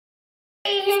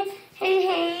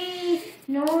Hey,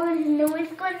 no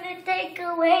one's gonna take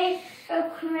away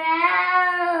her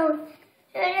crown.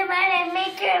 Everybody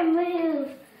make her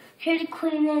move. Hear the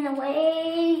queen in the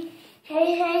way.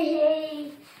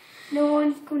 Hey, no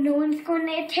one's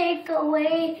gonna take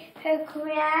away her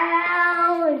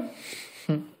crown.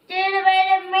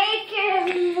 Everybody make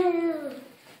her move.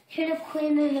 Hear the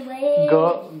queen in the way.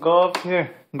 Go up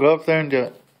here. Go up there and do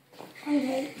it.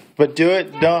 Okay. But do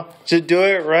it, just do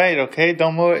it right, okay?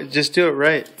 Don't move it, just do it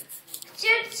right.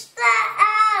 Just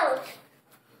out.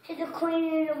 Hit the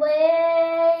queen in the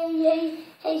way.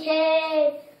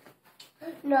 Hey.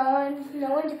 No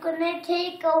one's gonna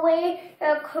take away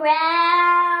her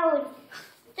crown.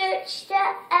 Search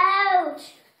that out.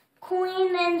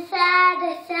 Queen inside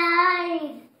the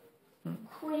side.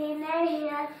 Queen in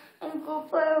here and go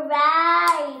for a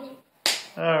ride.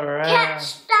 Alright.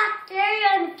 Catch Doctor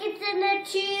and get in the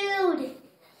tube.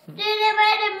 Then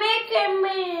everybody make her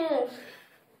move.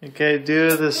 Okay,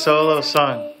 do the solo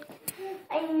song.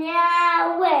 And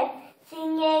now we're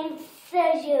singing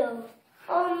Sergio.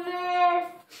 On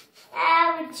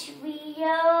our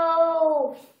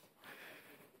trio.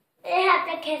 They have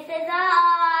to kiss it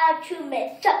all to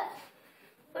mess up.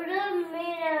 But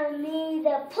I need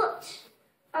to put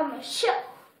on my show.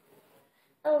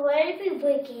 Oh, where be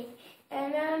wicked?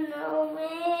 And I know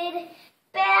it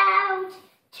bound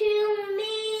to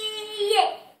me.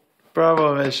 Yeah.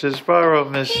 Bravo, Mrs. Bravo,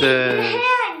 Mrs.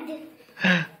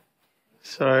 Hand.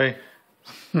 Sorry.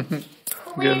 Good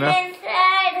Queen enough?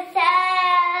 inside the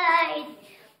side.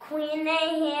 Queen in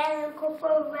hand, go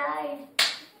for a ride.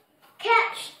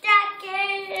 Catch that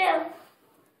girl.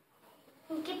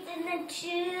 Get in the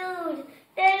tube.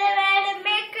 Then I to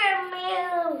make her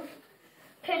move.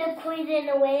 Put the queen in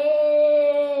the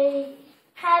way.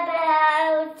 How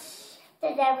about the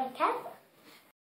devil cat?